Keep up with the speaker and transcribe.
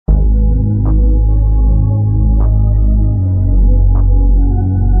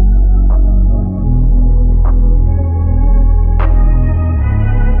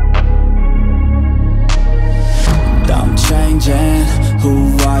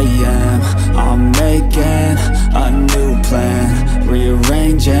who I am. I'm making a new plan,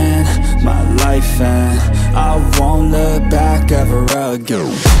 rearranging my life, and I won't look back ever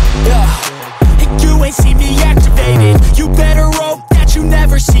again. Yeah, and you ain't see me activated. You better hope that you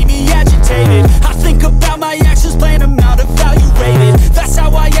never see me agitated.